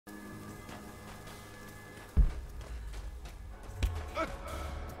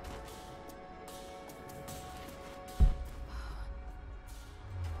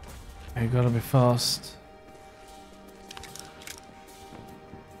You gotta be fast.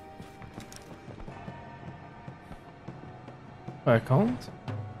 I can't.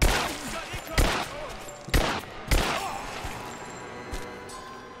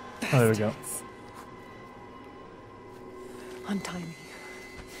 Oh, there we go. Untie me.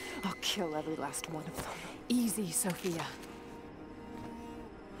 I'll kill every last one of them. Easy, Sophia.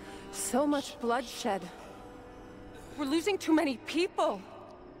 So much bloodshed. We're losing too many people.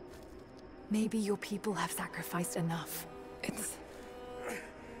 Maybe your people have sacrificed enough. It's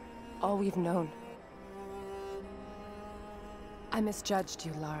all we've known. I misjudged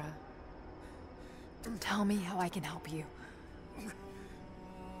you, Lara. Tell me how I can help you.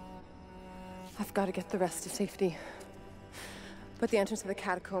 I've got to get the rest to safety. But the entrance to the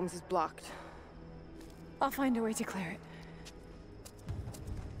catacombs is blocked. I'll find a way to clear it.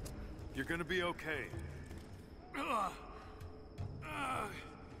 You're gonna be okay.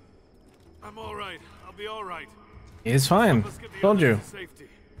 I'm all right. I'll be all right. He's fine. Told you.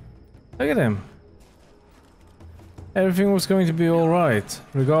 Look at him. Everything was going to be all right,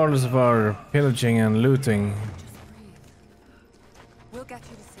 regardless of our pillaging and looting. Just breathe. We'll get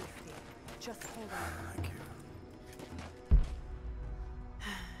you to safety. Just hold on. Thank you.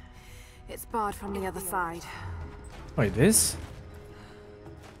 It's barred from the other side. Wait, this?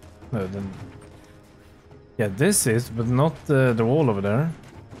 No, then. Yeah, this is, but not the wall over there.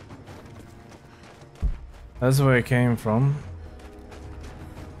 That's where it came from.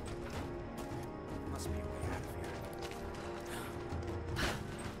 Must be a way out of here.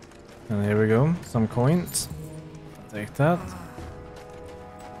 And here we go, some coins. I'll take that.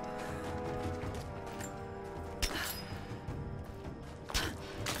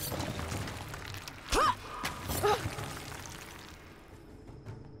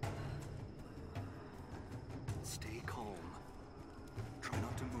 Stay calm. Try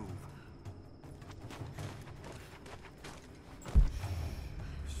not to move.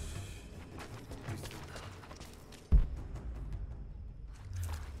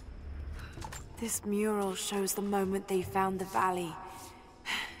 This mural shows the moment they found the valley.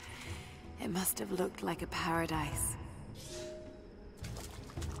 It must have looked like a paradise.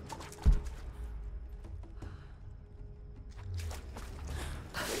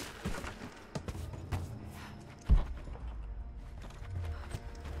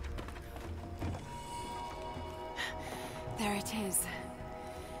 There it is.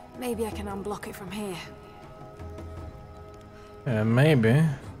 Maybe I can unblock it from here. Maybe.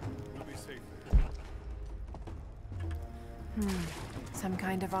 Some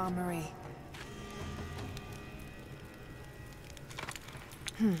kind of armory.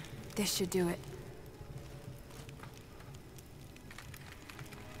 This should do it.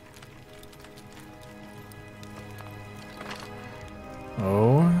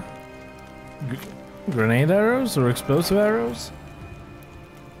 Oh. Grenade arrows or explosive arrows?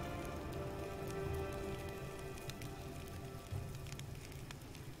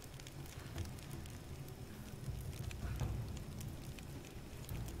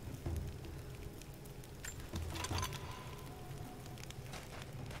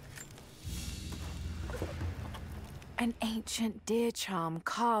 An ancient deer charm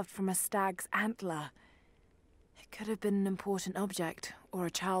carved from a stag's antler. It could have been an important object or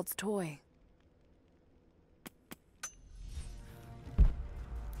a child's toy.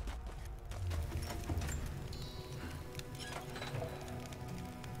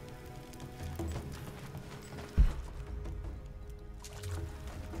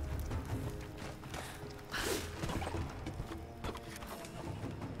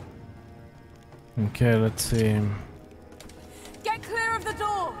 Okay, let's see. Get clear of the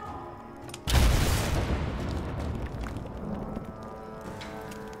door!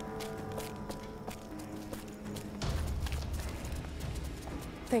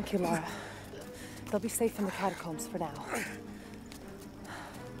 Thank you, Lara. They'll be safe in the catacombs for now.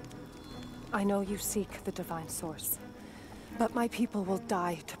 I know you seek the divine source, but my people will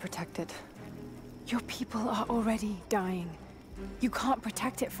die to protect it. Your people are already dying. You can't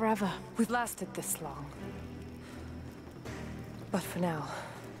protect it forever. We've lasted this long. But for now,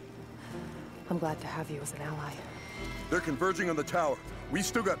 I'm glad to have you as an ally. They're converging on the tower. We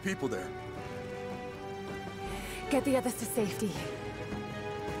still got people there. Get the others to safety.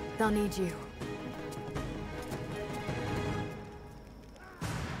 They'll need you.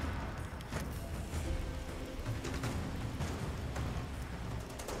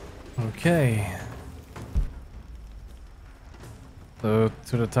 Okay. So,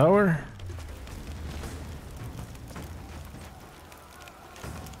 to the tower.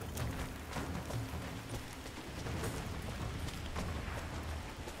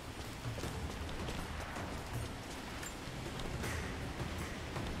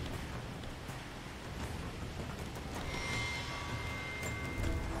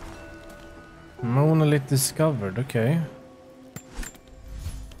 Monolith discovered, okay.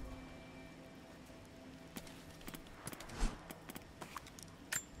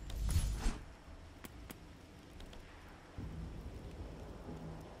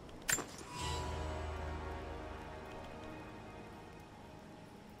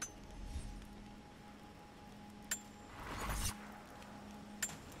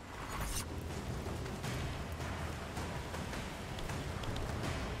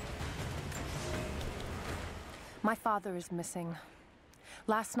 My father is missing.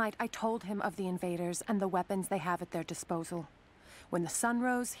 Last night, I told him of the invaders and the weapons they have at their disposal. When the sun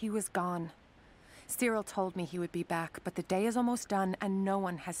rose, he was gone. Cyril told me he would be back, but the day is almost done and no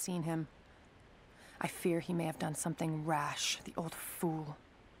one has seen him. I fear he may have done something rash, the old fool.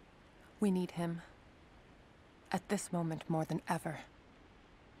 We need him. At this moment more than ever.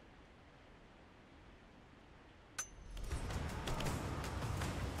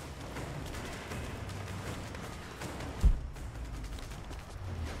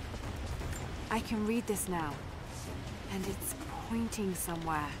 I can read this now. And it's pointing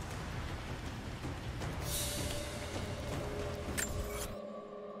somewhere.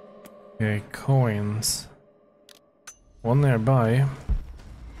 Okay, coins. One nearby.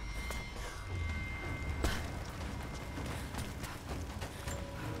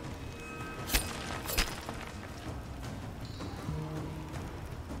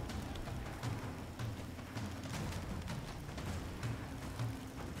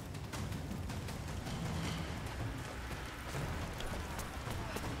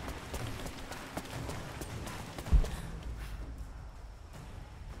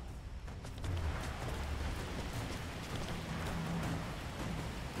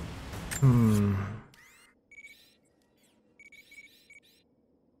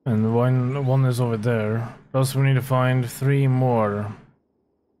 And one is over there. Plus we need to find 3 more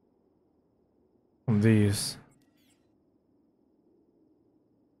of these.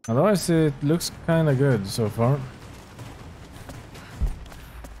 Otherwise it looks kinda good so far.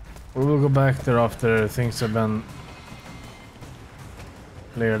 We will go back there after things have been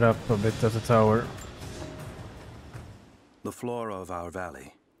cleared up a bit at the tower. The flora of our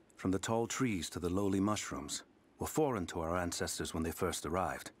valley, from the tall trees to the lowly mushrooms, were foreign to our ancestors when they first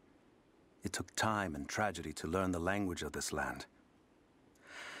arrived. It took time and tragedy to learn the language of this land.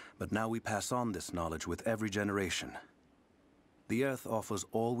 But now we pass on this knowledge with every generation. The earth offers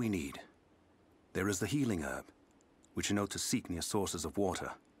all we need. There is the healing herb, which you know to seek near sources of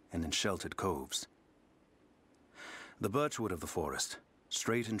water and in sheltered coves. The birchwood of the forest,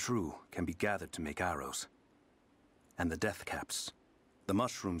 straight and true, can be gathered to make arrows. And the death caps, the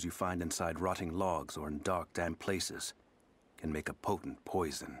mushrooms you find inside rotting logs or in dark, damp places, can make a potent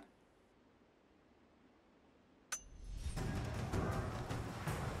poison.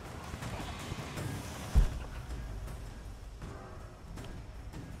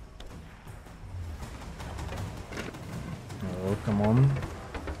 Oh, come on.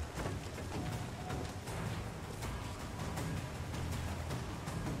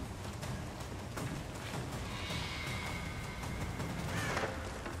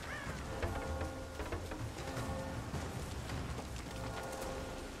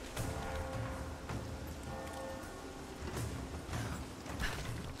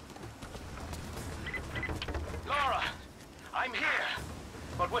 Lara! I'm here!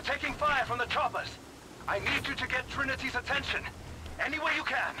 But we're taking fire from the choppers! I need you to get Trinity's attention! Any way you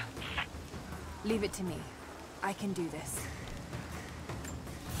can! Leave it to me. I can do this.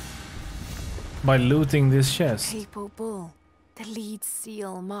 By looting this chest. Papal bull. The lead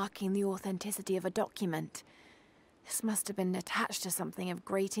seal marking the authenticity of a document. This must have been attached to something of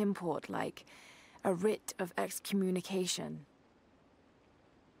great import, like a writ of excommunication.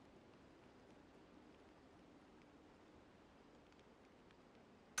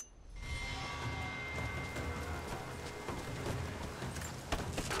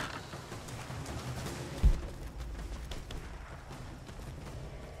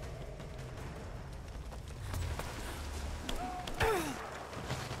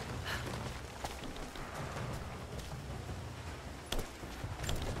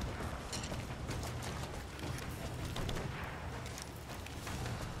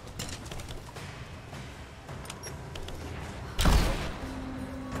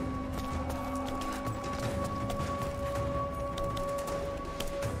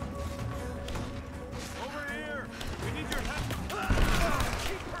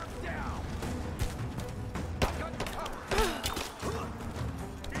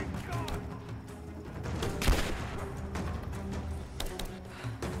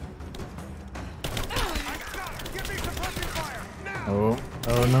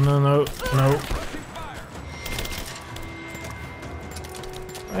 Oh, no.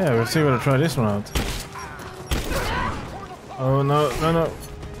 Yeah, we'll see whether to try this one out. Oh no, no, no.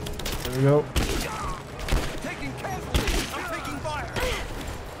 There we go. Taking casualties. I'm taking fire.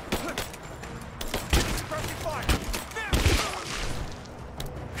 Suppressing fire.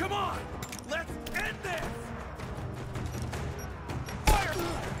 Come on. Let's end this. Fire.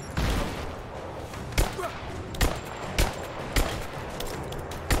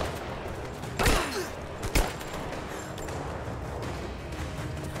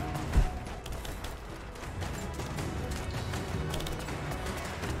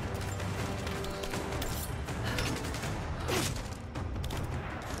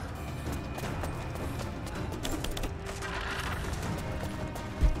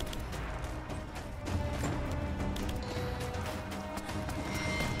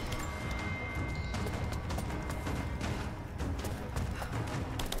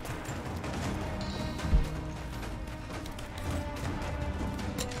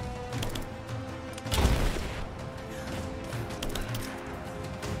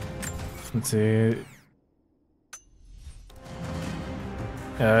 Let's see.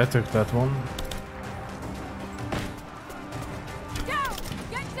 Yeah, I took that one. Down!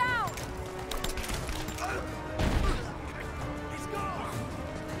 Get down! He's gone.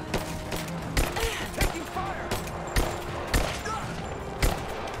 Taking fire.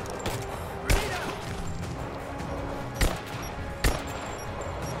 Grenade out.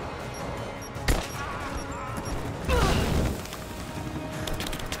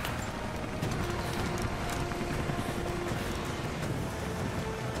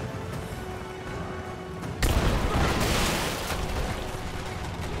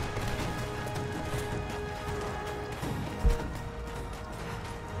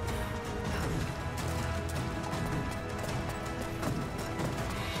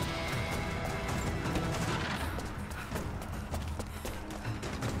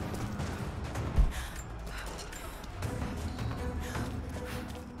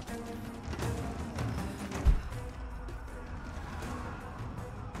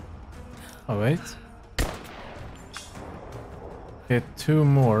 Oh wait. Okay, two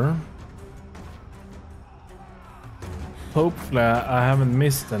more. Hopefully I haven't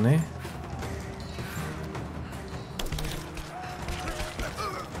missed any.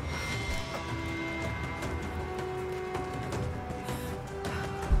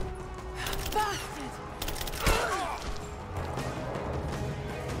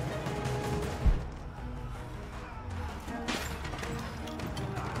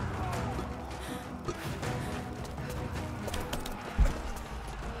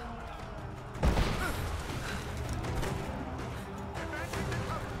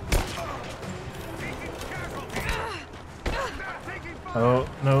 Oh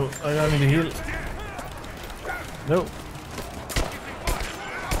no, I need to heal. No.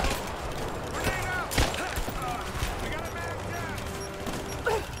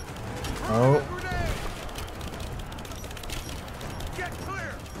 Oh. Get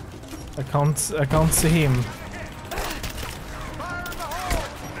clear. I can't see him. Fire in the hole.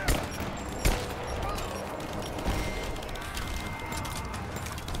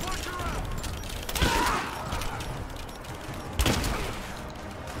 Watch her out.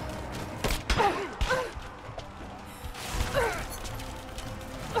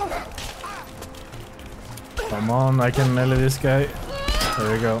 Come on, I can melee this guy.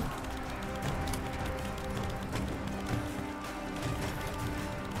 There we go.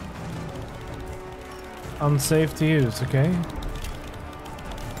 Unsafe to use, okay?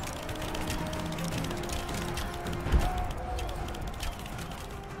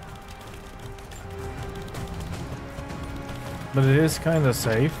 But it is kind of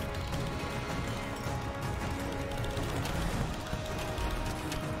safe.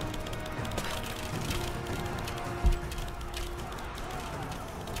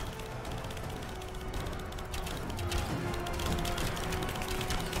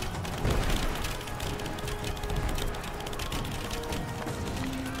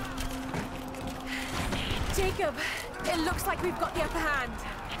 Jacob, it looks like we've got the upper hand.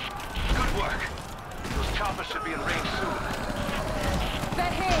 Good work. Those choppers should be in range soon.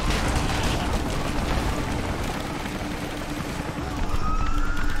 They're here.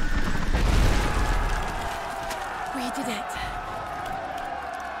 We did it.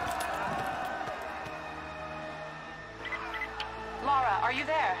 Lara, are you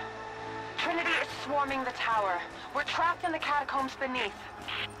there? Trinity is swarming the tower. We're trapped in the catacombs beneath.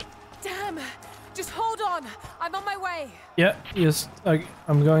 Damn! Just hold on. I'm on my way. Yeah, just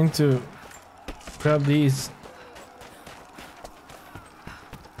I'm going to grab these.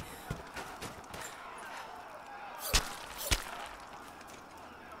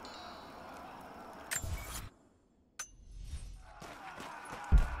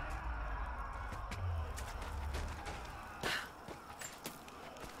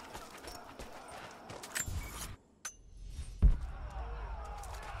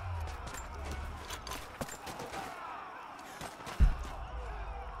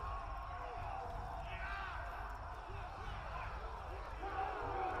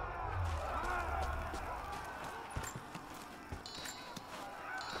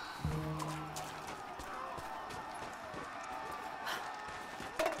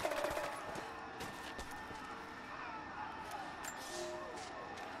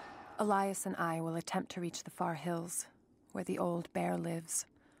 Elias and I will attempt to reach the far hills, where the old bear lives.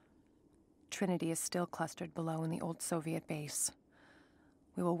 Trinity is still clustered below in the old Soviet base.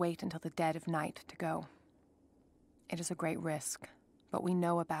 We will wait until the dead of night to go. It is a great risk, but we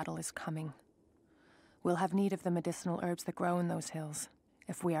know a battle is coming. We'll have need of the medicinal herbs that grow in those hills,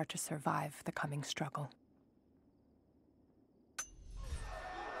 if we are to survive the coming struggle.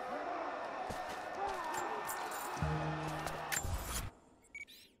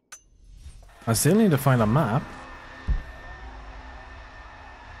 I still need to find a map.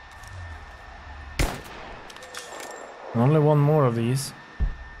 Only one more of these.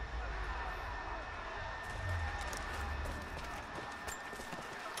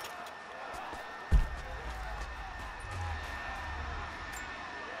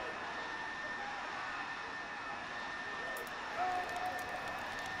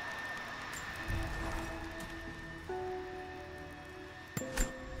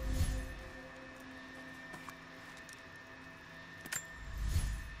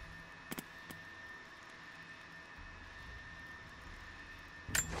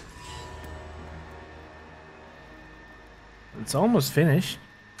 It's almost finished.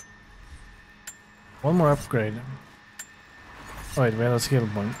 One more upgrade. Oh wait, we have a skill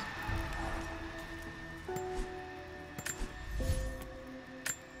point.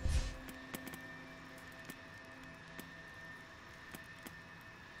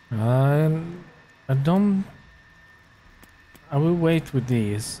 I don't... I will wait with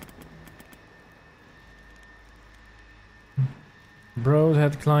these.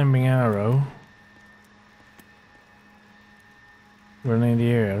 Broadhead climbing arrow.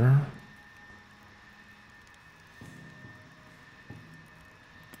 Grenadier.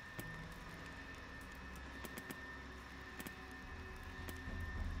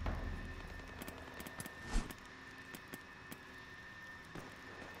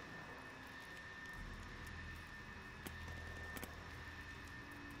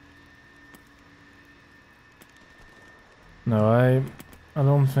 No, I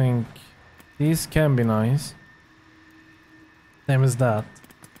don't think these can be nice. Same as that.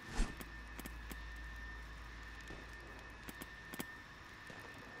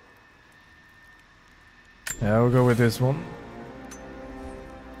 Yeah, I'll go with this one.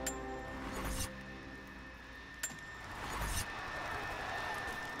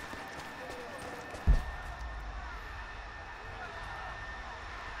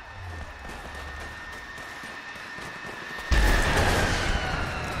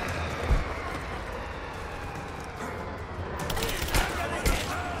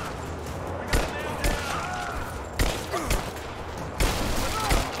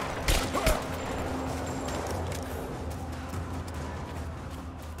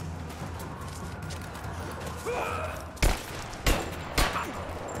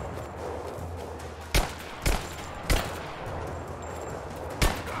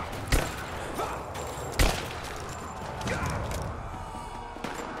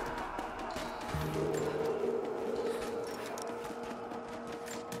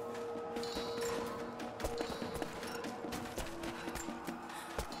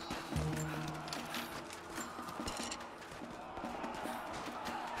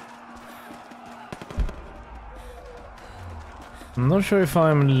 I'm not sure if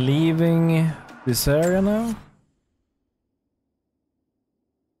I'm leaving this area now.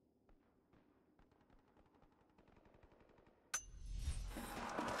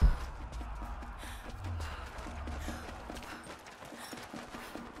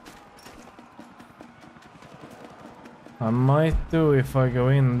 I might do if I go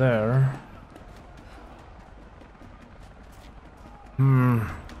in there.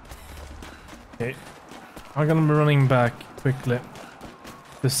 Okay. I'm gonna be running back quickly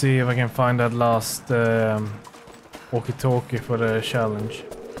to see if I can find that last walkie-talkie for the challenge.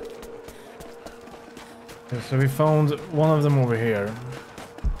 Okay, so we found one of them over here.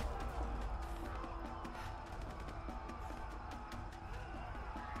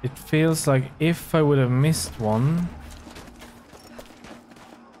 It feels like if I would have missed one,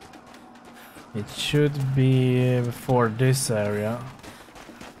 it should be before this area.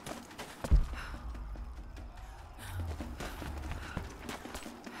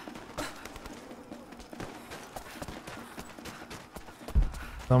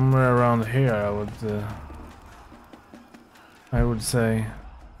 Somewhere around here, I would say.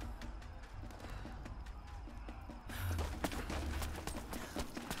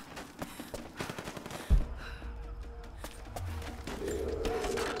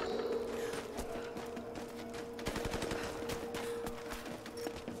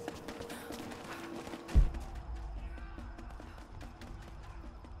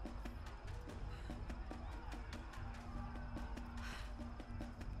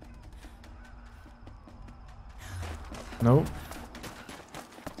 Nope.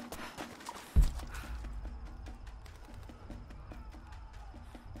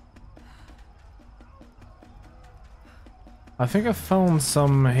 I think I found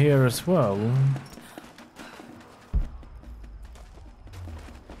some here as well.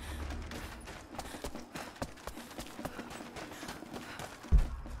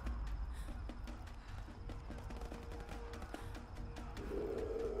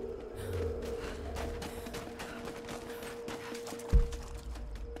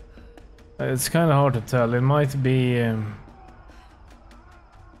 It's kind of hard to tell. It might be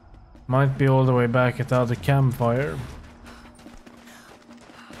all the way back at the other campfire.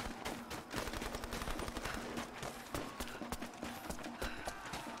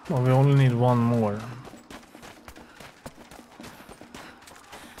 Well, we only need one more.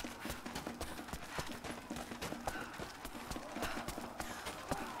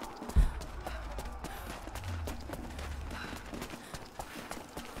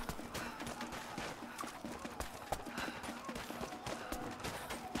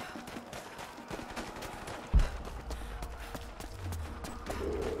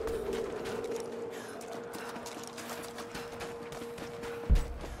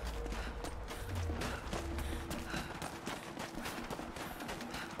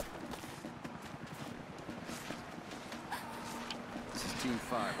 Team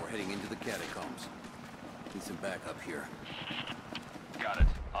 5, we're heading into the catacombs. Need some backup here. Got it.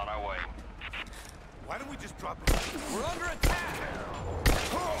 On our way. Why don't we just drop it? We're under attack!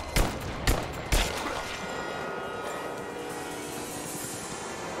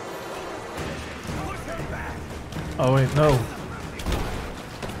 Oh wait, no.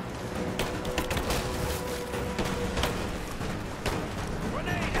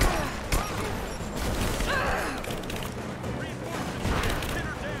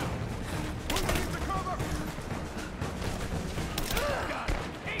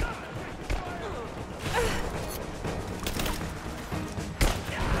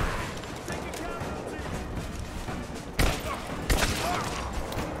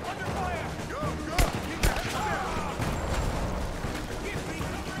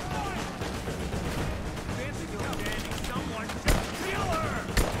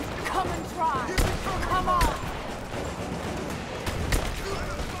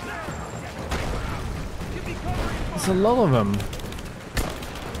 There's a lot of them.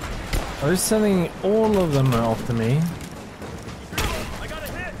 Are you sending all of them after me? I got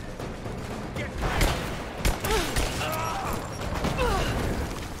a hit.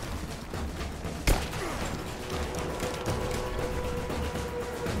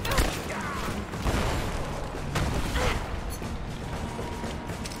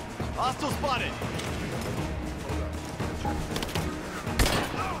 Hostile spotted!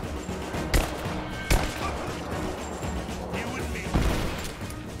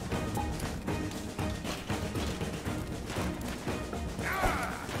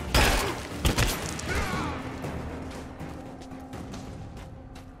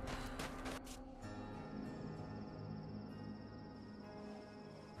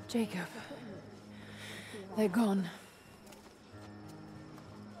 Jacob. They're gone.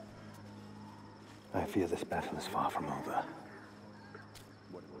 I fear this battle is far from over.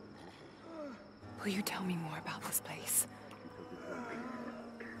 Will you tell me more about this place?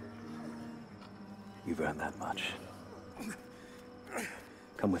 You've earned that much.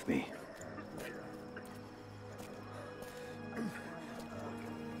 Come with me.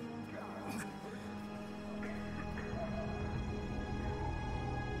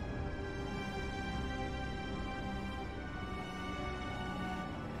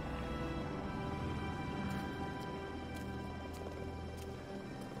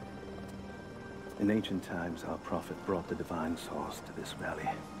 In ancient times, our prophet brought the divine source to this valley.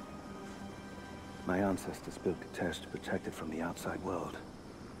 My ancestors built Kitezh to protect it from the outside world.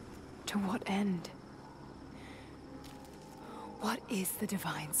 To what end? What is the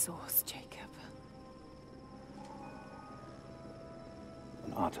divine source, Jacob?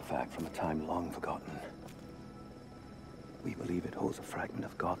 An artifact from a time long forgotten. We believe it holds a fragment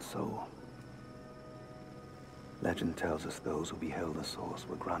of God's soul. Legend tells us those who beheld the source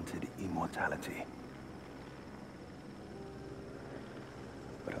were granted immortality.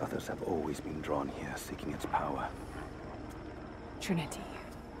 But others have always been drawn here, seeking its power. Trinity.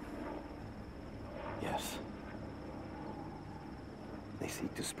 Yes. They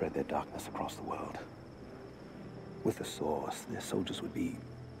seek to spread their darkness across the world. With the source, their soldiers would be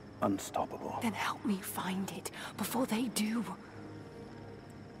unstoppable. Then help me find it before they do.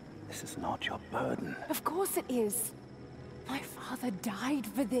 This is not your burden. Of course it is. My father died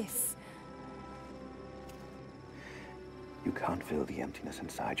for this. You can't fill the emptiness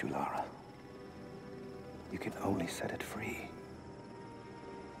inside you, Lara. You can only set it free.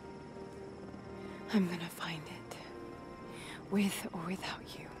 I'm gonna find it. With or without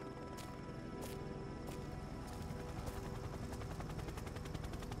you.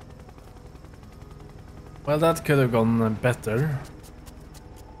 Well, that could have gone better.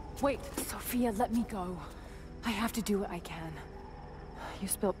 Wait, Sophia, let me go. I have to do what I can. You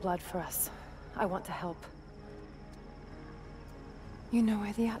spilt blood for us. I want to help. You know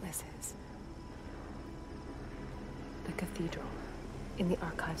where the Atlas is? The cathedral. In the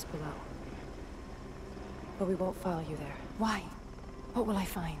archives below. But we won't follow you there. Why? What will I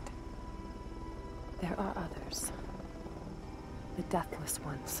find? There are others. The Deathless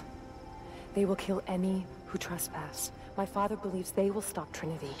Ones. They will kill any who trespass. My father believes they will stop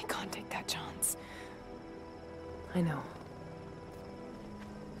Trinity. I can't take that chance. I know.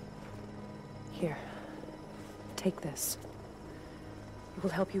 Here. Take this. It will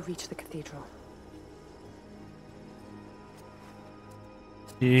help you reach the cathedral.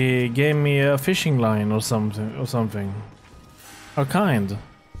 He gave me a fishing line or something. How kind.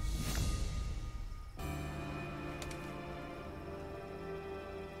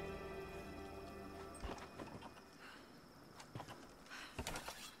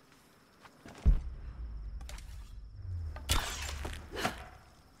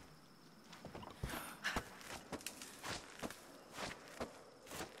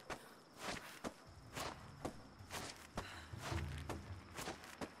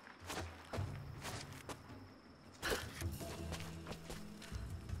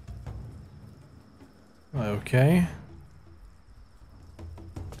 Okay.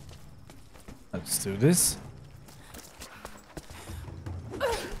 Let's do this.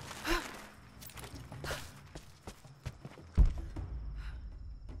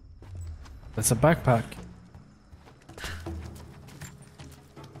 That's a backpack.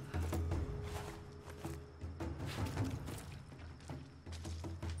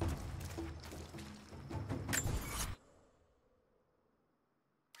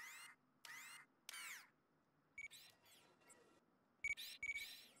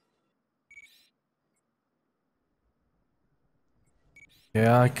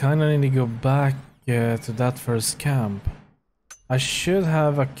 Yeah, I kinda need to go back to that first camp. I should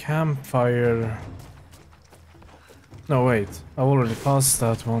have a campfire. No, wait. I already passed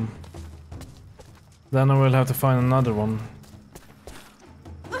that one. Then I will have to find another one.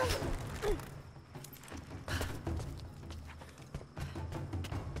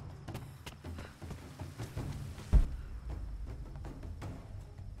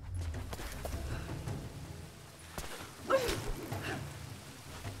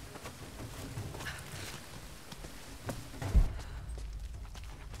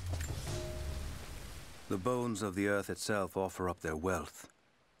 The bones of the earth itself offer up their wealth,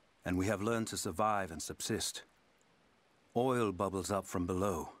 and we have learned to survive and subsist. Oil bubbles up from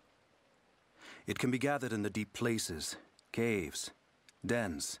below. It can be gathered in the deep places, caves,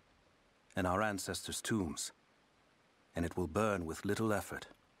 dens, and our ancestors' tombs, and it will burn with little effort.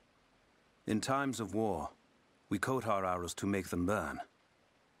 In times of war, we coat our arrows to make them burn.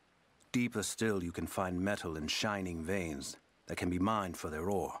 Deeper still, you can find metal in shining veins that can be mined for their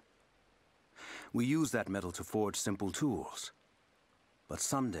ore. We use that metal to forge simple tools. But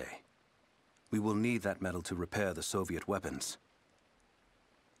someday, we will need that metal to repair the Soviet weapons.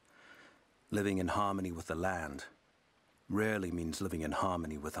 Living in harmony with the land rarely means living in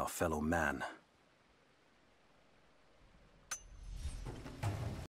harmony with our fellow man.